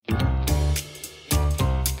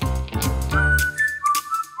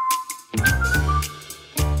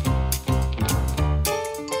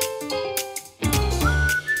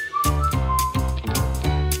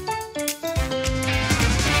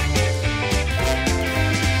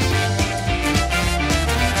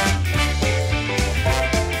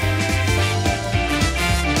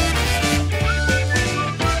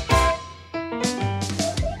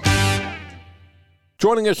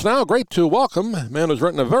Joining us now, great to welcome a man who's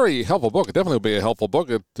written a very helpful book. It definitely will be a helpful book.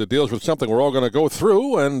 It deals with something we're all going to go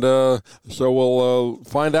through, and so we'll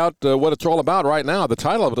find out what it's all about right now. The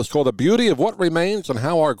title of it is called The Beauty of What Remains and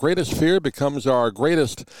How Our Greatest Fear Becomes Our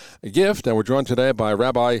Greatest Gift. And we're joined today by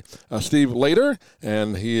Rabbi Steve Leder,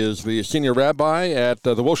 and he is the senior rabbi at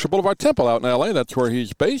the Wilshire Boulevard Temple out in L.A. That's where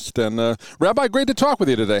he's based. And Rabbi, great to talk with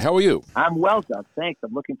you today. How are you? I'm well, Doug. Thanks.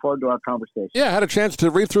 I'm looking forward to our conversation. Yeah, I had a chance to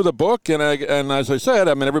read through the book, and as I said,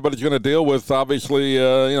 I mean, everybody's going to deal with, obviously,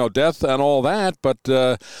 death and all that, but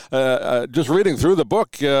just reading through the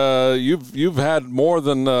book, you've had more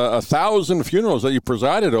than 1,000 funerals that you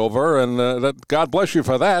presided over, and that God bless you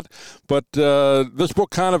for that. But this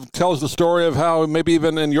book kind of tells the story of how maybe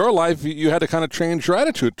even in your life you had to kind of change your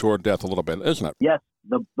attitude toward death a little bit, isn't it? Yes.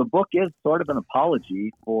 The book is sort of an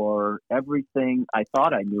apology for everything I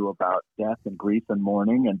thought I knew about death and grief and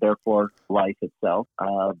mourning, and therefore life itself.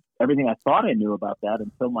 Everything I thought I knew about that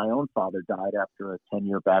until my own father died after a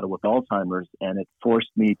 10-year battle with Alzheimer's, and it forced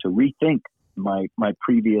me to rethink my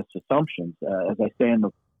previous assumptions. As I say in the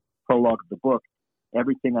prologue of the book,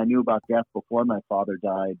 everything I knew about death before my father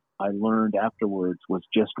died, I learned afterwards was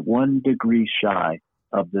just 1 degree shy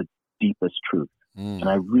of the deepest truth. And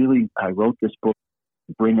I wrote this book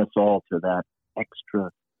to bring us all to that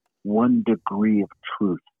extra 1 degree of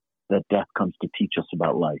truth that death comes to teach us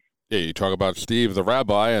about life. Yeah, you talk about Steve the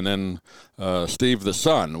rabbi and then Steve the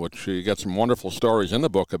son, which you got some wonderful stories in the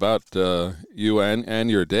book about you and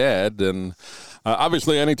your dad. And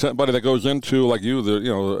obviously, anybody that goes into, like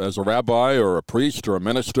you, as a rabbi or a priest or a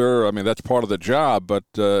minister, I mean, that's part of the job. But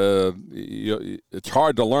it's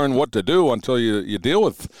hard to learn what to do until you deal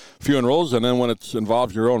with funerals. And then when it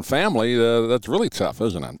involves your own family, that's really tough,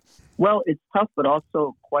 isn't it? Well, it's tough, but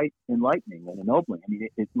also quite enlightening and ennobling. I mean,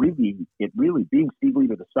 it really being Steve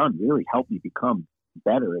Leder the son really helped me become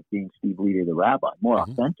better at being Steve Leder the rabbi, more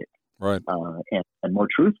authentic, right, and more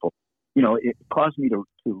truthful. It caused me to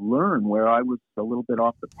learn where I was a little bit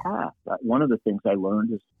off the path. One of the things I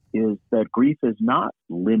learned is that grief is not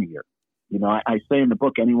linear. I say in the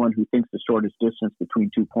book, anyone who thinks the shortest distance between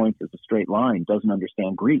 2 points is a straight line doesn't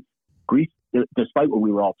understand grief. Grief, despite what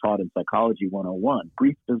we were all taught in Psychology 101,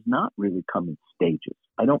 grief does not really come in stages.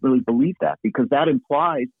 I don't really believe that, because that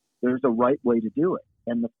implies there's a right way to do it.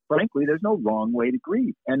 And frankly, there's no wrong way to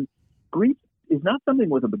grieve. And grief is not something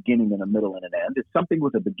with a beginning and a middle and an end. It's something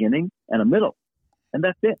with a beginning and a middle. And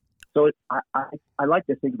that's it. So I like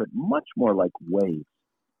to think of it much more like waves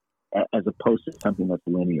as opposed to something that's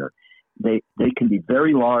linear. They can be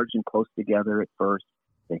very large and close together at first.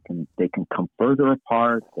 They can come further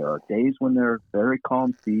apart. There are days when they're very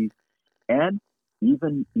calm seas, and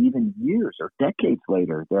even years or decades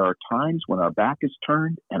later, there are times when our back is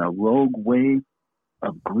turned and a rogue wave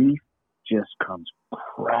of grief just comes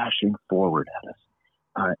crashing forward at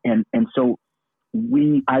us. And so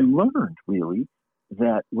I learned really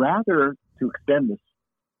that rather, to extend this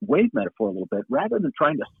wave metaphor a little bit, rather than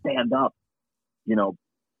trying to stand up,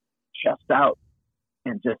 chest out,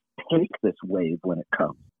 and just take this wave when it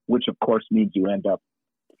comes, which of course means you end up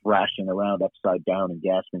thrashing around upside down and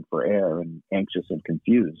gasping for air and anxious and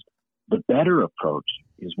confused. The better approach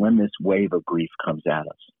is when this wave of grief comes at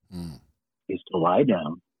us, is to lie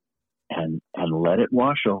down and let it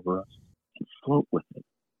wash over us and float with it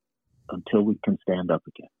until we can stand up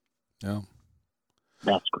again. Yeah.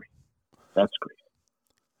 That's grief. That's grief.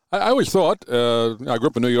 I always thought, I grew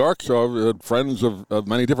up in New York, so I had friends of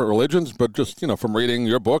many different religions, but just, from reading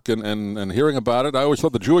your book and hearing about it, I always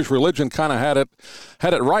thought the Jewish religion kind of had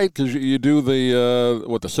it right, because you do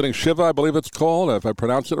the sitting Shiva, I believe it's called, if I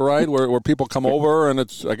pronounce it right, where people come over, and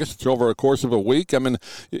I guess it's over a course of a week. I mean,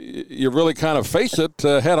 you really kind of face it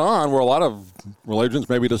head on, where a lot of religions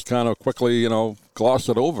maybe just kind of quickly, gloss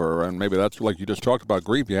it over, and maybe that's like you just talked about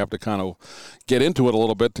grief. You have to kind of get into it a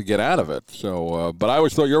little bit to get out of it. So, but I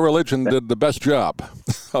always thought your religion did the best job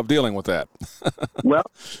of dealing with that. Well,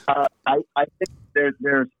 I think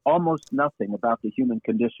there's almost nothing about the human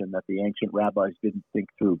condition that the ancient rabbis didn't think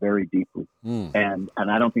through very deeply, and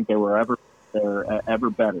I don't think they were ever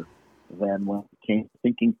better than when it came to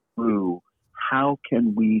thinking through how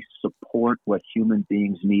can we support what human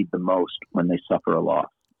beings need the most when they suffer a loss.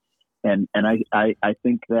 And I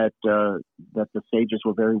think that the sages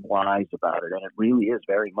were very wise about it, and it really is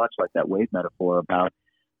very much like that wave metaphor about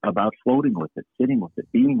floating with it, sitting with it,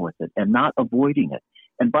 being with it, and not avoiding it.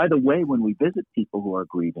 And by the way, when we visit people who are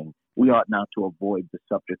grieving, we ought not to avoid the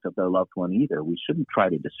subject of their loved one either. We shouldn't try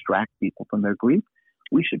to distract people from their grief.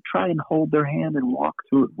 We should try and hold their hand and walk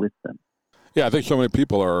through it with them. Yeah, I think so many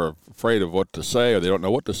people are afraid of what to say, or they don't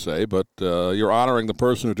know what to say, but you're honoring the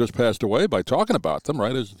person who just passed away by talking about them,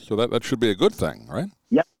 right? So that should be a good thing, right?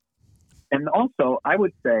 Yeah. And also, I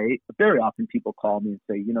would say, very often people call me and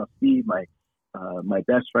say, Steve, my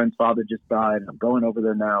best friend's father just died. I'm going over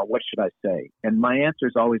there now. What should I say? And my answer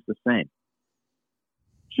is always the same.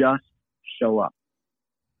 Just show up.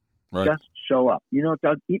 Right. Just show up.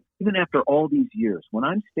 Doug, even after all these years, when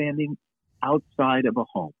I'm standing outside of a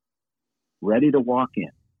home, ready to walk in,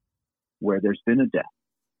 where there's been a death,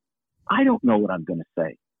 I don't know what I'm going to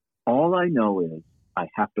say. All I know is I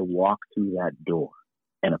have to walk through that door.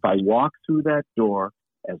 And if I walk through that door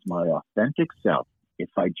as my authentic self, if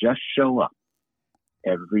I just show up,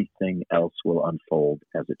 everything else will unfold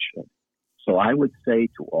as it should. So I would say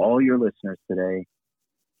to all your listeners today,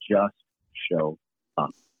 just show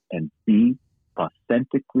up and be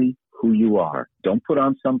authentically who you are. Don't put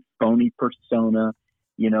on some phony persona.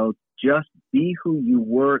 Just be who you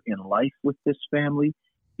were in life with this family.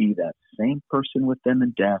 Be that same person with them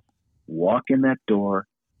in death. Walk in that door,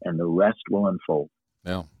 and the rest will unfold.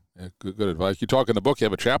 Yeah, good advice. You talk in the book, you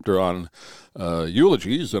have a chapter on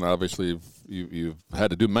eulogies, and obviously you've had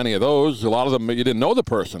to do many of those. A lot of them you didn't know the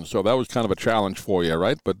person, so that was kind of a challenge for you,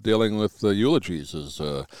 right? But dealing with eulogies is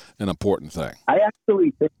an important thing. I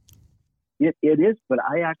actually think it is, but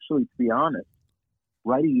I actually, to be honest,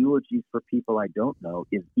 writing eulogies for people I don't know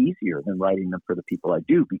is easier than writing them for the people I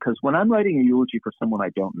do, because when I'm writing a eulogy for someone I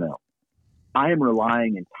don't know, I am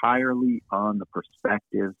relying entirely on the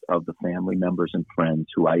perspectives of the family members and friends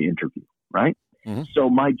who I interview, right? Mm-hmm. So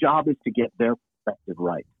my job is to get their perspective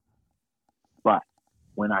right. But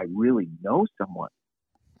when I really know someone,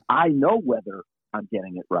 I know whether I'm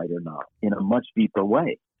getting it right or not in a much deeper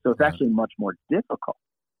way. So it's actually much more difficult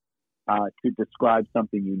to describe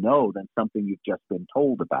something you know than something you've just been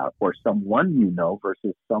told about, or someone you know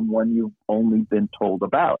versus someone you've only been told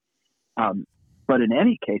about. But in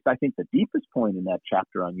any case, I think the deepest point in that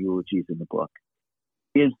chapter on eulogies in the book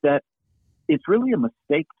is that it's really a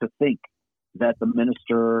mistake to think that the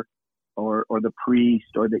minister or the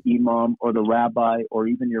priest or the imam or the rabbi or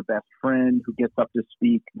even your best friend who gets up to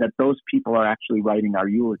speak, that those people are actually writing our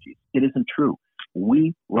eulogies. It isn't true.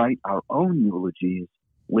 We write our own eulogies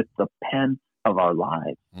with the pen of our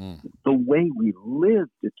lives. The way we live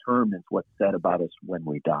determines what's said about us when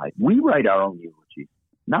we die. We write our own eulogies,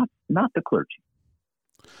 not the clergy.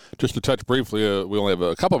 Just to touch briefly, we only have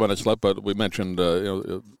a couple of minutes left, but we mentioned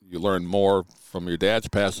you learned more from your dad's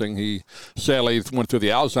passing. He sadly went through the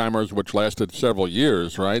Alzheimer's, which lasted several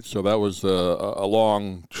years, right? So that was a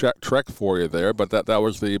long trek for you there, but that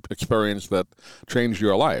was the experience that changed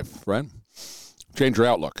your life, right? Changed your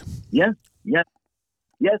outlook.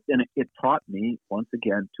 Yes, and it taught me, once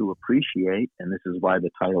again, to appreciate, and this is why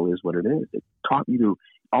the title is what it is. It taught me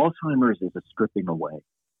Alzheimer's is a stripping away,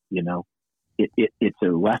 It's a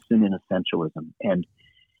lesson in essentialism, and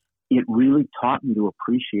it really taught me to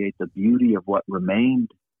appreciate the beauty of what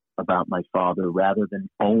remained about my father rather than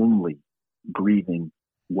only grieving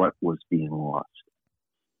what was being lost.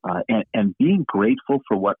 And being grateful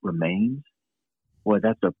for what remains, boy,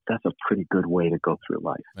 that's a pretty good way to go through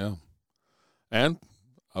life. Yeah, and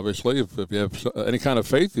obviously, if you have any kind of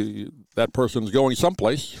faith, that person's going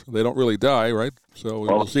someplace. They don't really die, right? So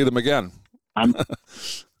we'll see them again.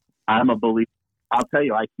 I'm a believer. I'll tell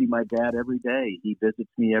you, I see my dad every day. He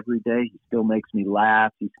visits me every day. He still makes me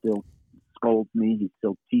laugh. He still scolds me. He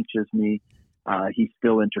still teaches me. He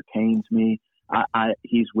still entertains me.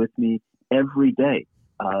 He's with me every day.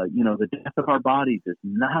 The death of our bodies is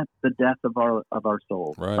not the death of our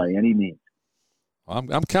souls by any means.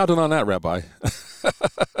 I'm counting on that, Rabbi.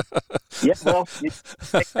 Yeah, well, you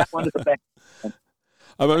take that one to the bank.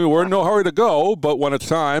 I mean, we're in no hurry to go, but when it's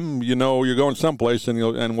time, you're going someplace, and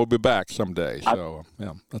we'll be back someday. So,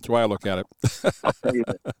 yeah, that's why I look at it. I'll tell you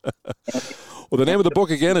that. Well, the name of the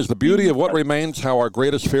book, again, is The Beauty of What Remains, How Our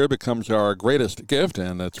Greatest Fear Becomes Our Greatest Gift,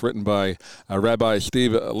 and it's written by Rabbi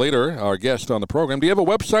Steve Leder, our guest on the program. Do you have a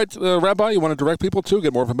website, Rabbi, you want to direct people to,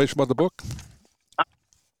 get more information about the book?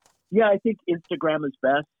 Yeah, I think Instagram is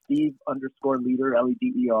best, Steve_Leder,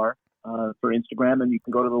 Leder. For Instagram, and you can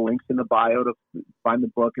go to the links in the bio to find the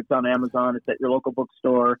book. It's on Amazon. It's at your local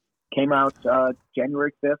bookstore. Came out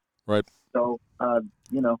January 5th. Right. So,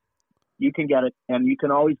 you can get it, and you can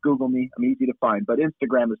always Google me. I'm easy to find, but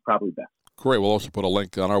Instagram is probably best. Great. We'll also put a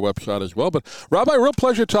link on our website as well. But, Rabbi, real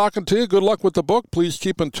pleasure talking to you. Good luck with the book. Please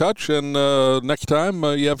keep in touch, and next time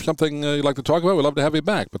you have something you'd like to talk about, we'd love to have you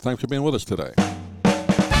back. But thanks for being with us today.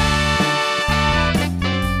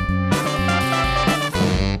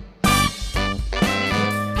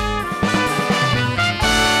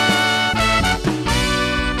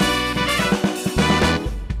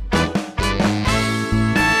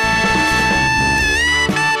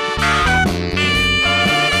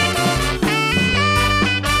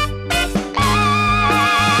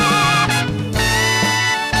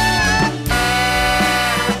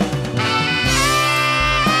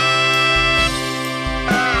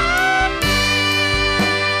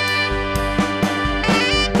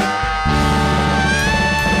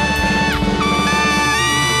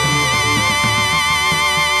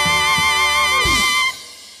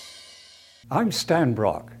 I'm Stan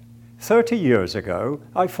Brock. 30 years ago,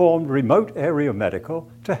 I formed Remote Area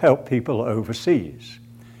Medical to help people overseas.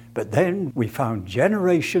 But then we found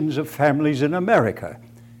generations of families in America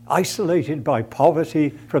isolated by poverty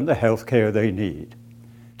from the health care they need.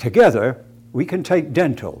 Together, we can take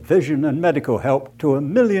dental, vision, and medical help to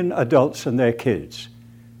 1 million adults and their kids,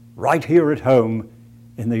 right here at home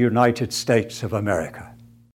in the United States of America.